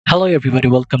Hello everybody,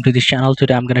 welcome to this channel.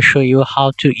 Today I'm going to show you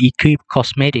how to equip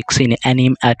cosmetics in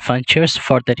Anime Adventures.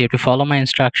 For that you have to follow my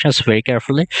instructions very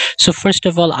carefully. So first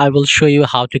of all I will show you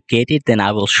how to get it, then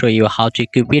I will show you how to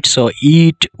equip it, so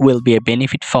it will be a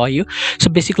benefit for you. So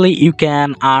basically you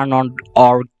can earn on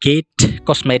or get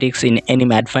cosmetics in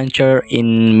Anime Adventure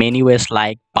in many ways,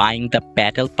 like buying the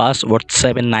battle pass worth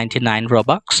 7.99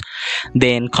 Robux,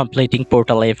 then completing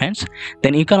portal events.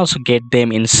 Then you can also get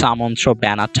them in summon through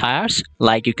banner tires,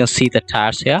 like you can see the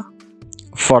tires here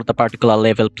for the particular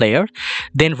level player.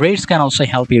 Then raids can also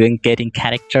help you in getting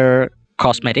character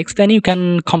cosmetics. Then you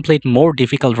can complete more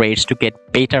difficult raids to get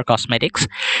better cosmetics.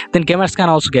 Then gamers can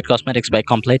also get cosmetics by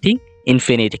completing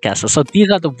Infinity Castle. So these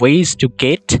are the ways to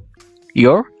get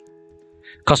your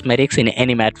cosmetics in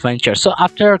Anime Adventure. So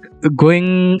after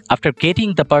getting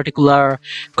the particular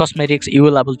cosmetics, you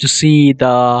will able to see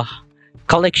the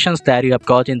collections that you have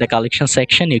got in the collection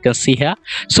section. You can see here.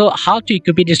 So how to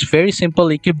equip it is very simple.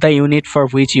 Equip the unit for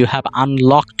which you have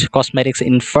unlocked cosmetics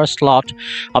in first slot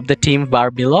of the team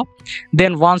bar below.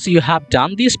 Then once you have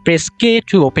done this, press K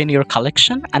to open your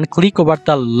collection and click over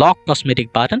the lock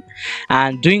cosmetic button,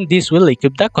 and doing this will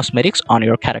equip the cosmetics on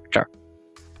your character.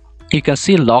 You can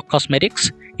see lock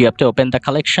cosmetics. You have to open the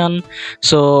collection.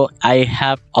 So I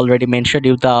have already mentioned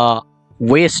you the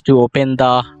ways to open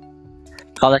the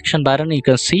collection button, you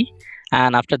can see,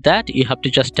 and after that you have to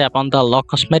just tap on the lock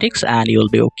cosmetics and you will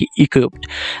be equipped.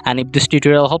 And if this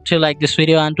tutorial helped you, like this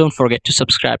video and don't forget to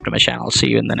subscribe to my channel. See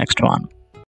you in the next one.